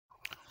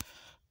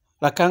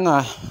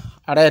Rakanga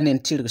ara nen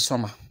tirg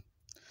soma.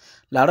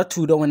 La ra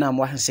tudo wena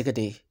mo han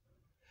sigade.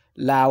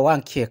 La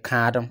wan ke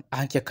kadam.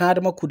 Han ke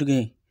kadam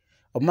akudge.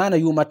 O mana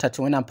yuma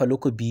tatu wena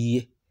paloko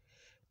biye.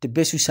 De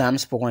besu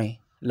sams point.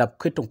 La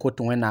keton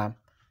koton wena.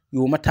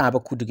 Yuma taba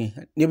kudge.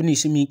 Nebni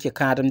simi ke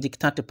kadam dik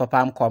tante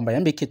papa am komba.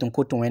 Yambe keton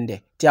koton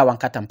wende. Tia wan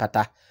katam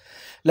pata.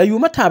 La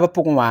yuma taba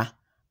pokwa.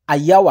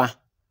 Ayawa.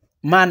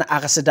 Mana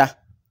agasida.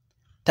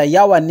 Ta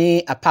yawa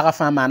ne a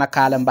parafa mana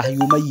kalam bah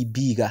yuma yi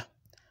biga.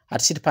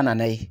 At sit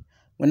pananay.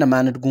 Wena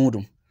manad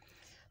gundum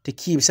te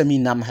kib sami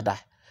nam hada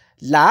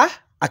la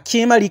a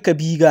kema rika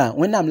biga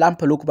wena am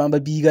lampa lok bamba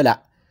biga la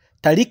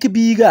ta rika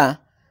biga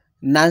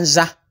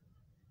nanza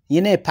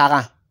yene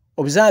para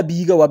obza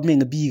biga wab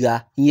meng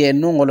biga ye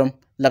nongolom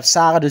lab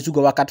saga de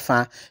zuga wakat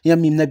fa yam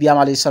mim nabi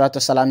alayhi salatu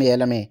wassalam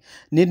yelame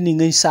ned ni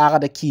ngi saga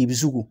da kib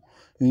zugu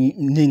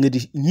ni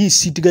ngadi ni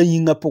sidga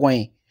yinga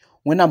point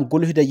wena am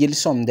golhida yel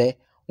somde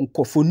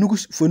ko fo nugu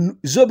fo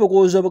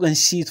zobo kan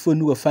sit fo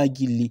nugu fa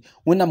gilli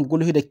wonam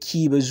golo hida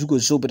kiba zugo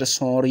zobo da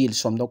son yel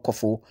somdo ko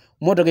fo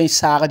modo gan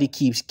saga di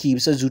kib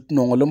sa zut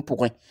no ngolom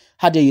point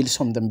hade yel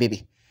somdo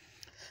bebe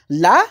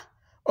la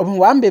obon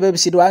wan bebe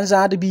sid wan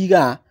za de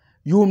biga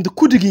yum de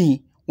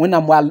kudigi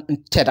wonam wal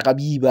tedga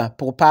biba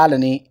pour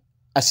parler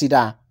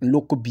asida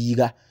lokko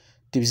biga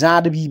te za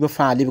de biba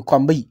fa le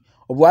kombi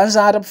obwan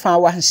za de fa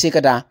wa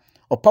sekada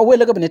o pa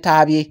welaga bne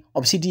tabi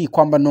obsidi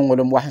komba no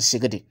ngolom wa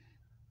segade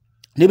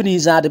Nebni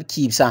zadab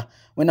kibsa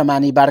wena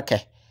mani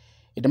barke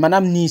ida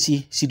manam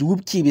nisi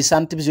sidwub kibi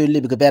santib zo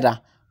lebga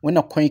beda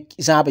wena koy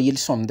zaba yil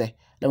somde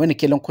la wena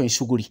kelon koy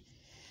suguri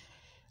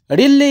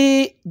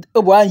rilli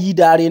obwa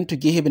yidare en to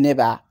gehebe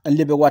neba en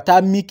lebe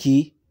wata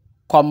miki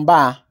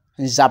komba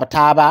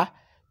zabtaba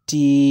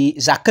ti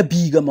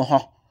zakabiga mo ho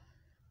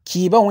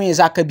kiba wen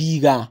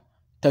zakabiga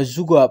ta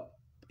zuga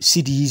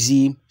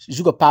sidizi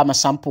zuga pama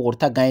sampur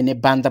ta gaine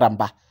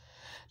bandrambba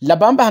la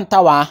bamba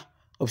hantawa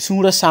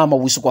obsura sama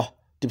wisgo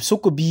tib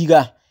soko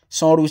biga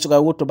sonru suga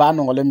woto ba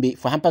no ngolembe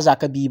fo hampa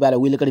zaka biba la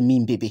welgar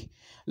min bebe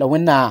la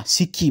wena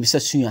sikib sa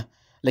suya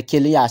la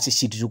kele ya si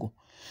sidjugo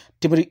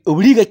tibri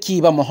obliga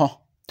kiba mo ho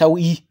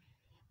tawi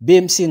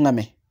bem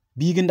singame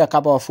biginda ka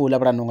ba fo la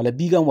brano la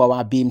bigan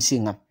wa bem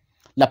singam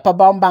la pa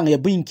ba mbang ya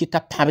bin kita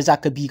pa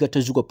zaka biga ta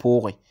zugo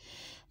pore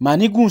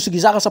mani gun sugi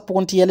zaka sa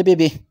ponti yele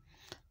bebe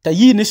ta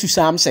yi ne su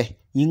samse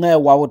yinga ya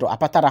wawodo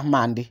apata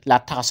rahmande la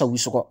tasa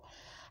wisugo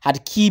had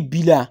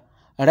kibila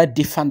ra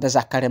defanda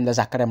zakarem la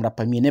zakarem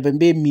rapami ne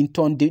be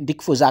minton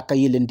dik fo zaka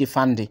yelen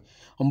defande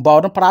on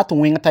bawdo prato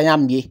wengta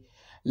yambe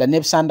la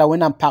neb sanda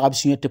wenam parab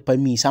sunyete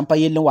pami sampa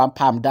yelen wa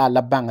pam da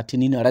la banga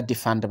tinina ra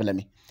defanda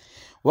blami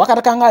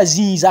wakata kanga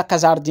zi zaka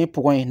zarde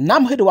point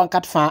nam hedo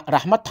wankat fa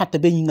rahmat tatta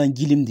be yinga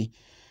gilimdi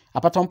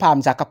apaton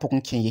pam zaka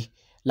pokon kenye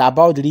la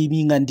bawdri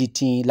mi ngandi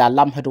tin la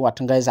lam hedo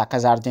watanga zaka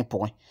zarde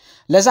point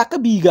la zaka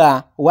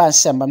biga wa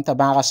sembam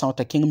tabara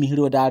santa king mi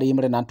hiro dari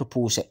imre nanto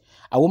puse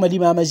awuma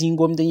limama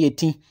zingom den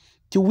yeti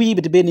ti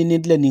wibid beni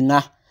nedla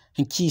ninga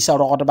en kisa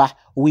rogodba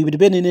wibid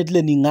beni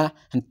nedla ninga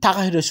en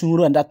tagahde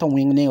suru anda ton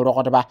wingne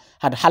rogodba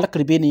had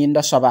halkri beni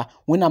inda soba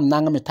winam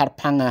nanga mi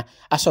tarpanga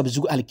asob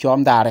zugu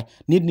alkiom dare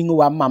nid ninga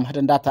wa mam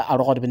hadan data a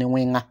rogod beni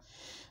winga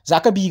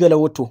zaka biga la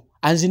woto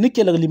anzi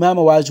nikela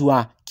limama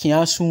wazuwa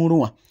kiya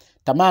suruwa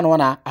tamana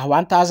wana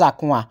awanta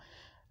zakwa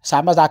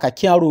sama zaka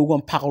kiya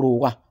rogon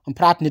pakrowa en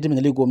prat nid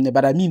mi le gomne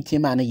bara mim ti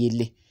mana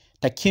yelle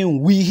ta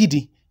kin wi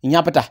hidi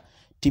nyapata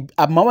ti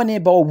amawane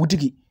ba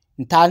wudigi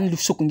ntan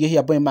sukun ge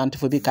ya boy man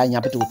to be ka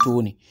nyabata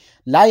wotoni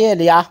la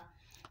yele ya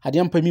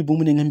hadiam pami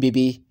bumune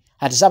ngembebe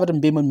had zabadam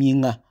be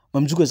maminga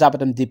mamzugo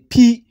zabadam de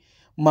puis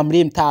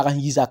mamrem taga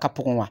yiza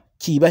kapongwa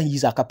kiba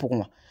yiza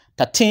kapongwa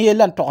ta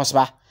teyelan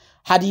tokosba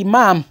hadi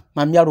mam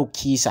yaro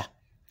kisa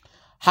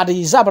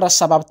hadi zabra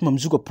sababt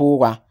mamzugo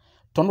powa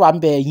ton wa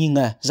mbe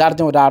yinga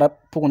zardin wadara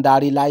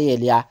pugundari la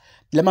yele ya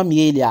le mam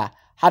yele ya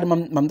had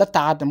mam da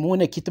taga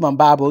mone kitman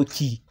babo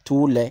ki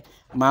tule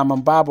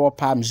mam babo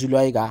pam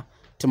zuloiga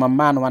timam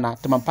man wana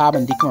timam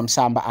paban dikam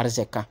samba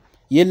arzeka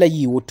yella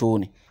yi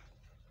wotoni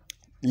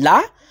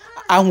la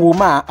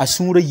anwuma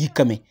asura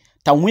yikame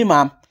ta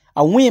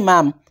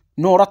wimam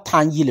nora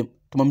tan yilim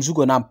timam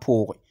zugo nam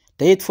pogo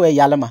ta yet fo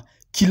yalama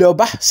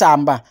kiloba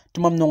samba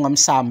timam nongam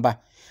samba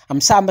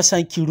am samba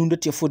san kirundo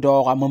te fo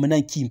doga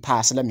mamana kim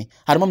paslami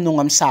har mam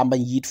nongam samba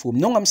yit fo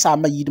nongam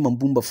samba yid mam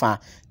bumba fa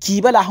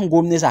kibala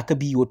hangomne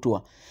zakabi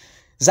woto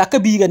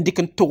zakabi gan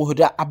dikan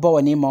togoda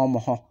abawani mamo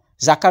ho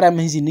zakara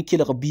mezi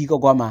nikila biga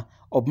goma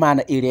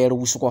obmana erere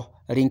wusugo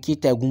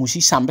rinkita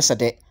gunshi sambasa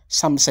de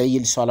samsa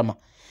yil solama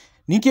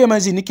nike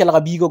mazi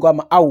nikela biga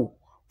goma aw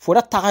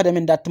fora tagada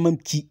men datmam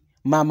ki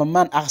mama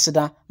man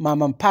arsida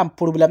mama pam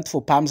problem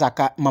fo pam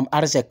zaka mam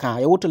arzeka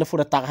ya woto le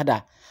fora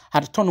tagada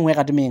had ton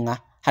wega de menga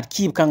had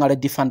kib kan ala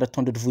defender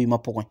ton de vuima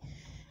pokon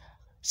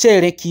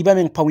sere kiba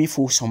men pawi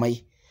fo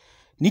somay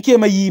nike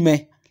ma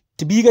yime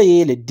tibiga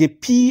yele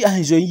depuis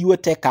an zo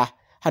yiwoteka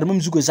had mam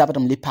zugo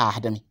zabadam le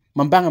pahdami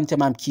man bangam te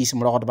mam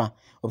kisum rodba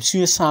ob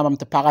suye samam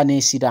te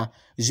parane sida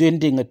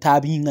zendinga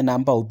tabinga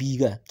namba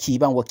obiga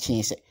kiban wa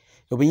kinse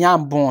ob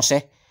nyam bonse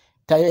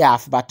ta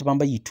yaaf bat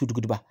bamba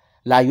yitudgudba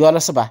la yola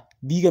saba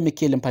biiga me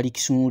kelem parik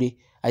sũure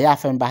a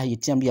yaafa n bas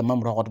yetɩ ya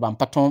mam rogd bãmb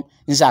pa tõm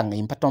n zãng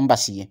n pa tõm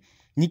bas ye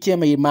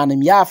nik-yɛmã yel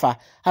maanem yaafa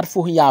ad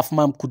fo sẽn yaaf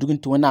maam kudg n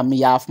tɩ wẽnnaam me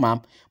yaaf maam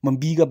mam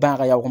biiga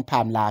bãaga yaoog n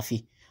paam laafɩ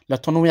la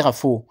tõnd wẽga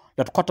fo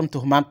la d kõtem tɩ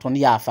f maan tõnd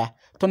yaafa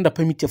tõnd da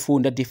pa mi tɩ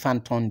foonda dɩ fãn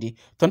tõnde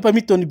tõnd pa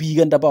mi tõnd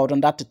biiga n da baood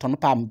n dat tɩ tõnd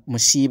paam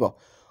mosɩɩbɔ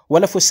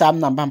wala fo saam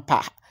nan bãmb pa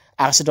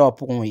agsda wã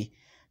pʋgẽ ye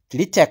tɩ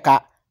rɩ tɛka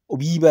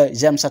b yiiba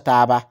zɛmsa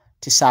taaba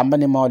tɩ saamba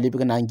ne mao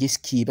lebg na n ges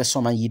kiiba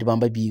sõma n yɩɩd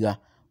bãmba biiga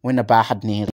wẽnna baasd neere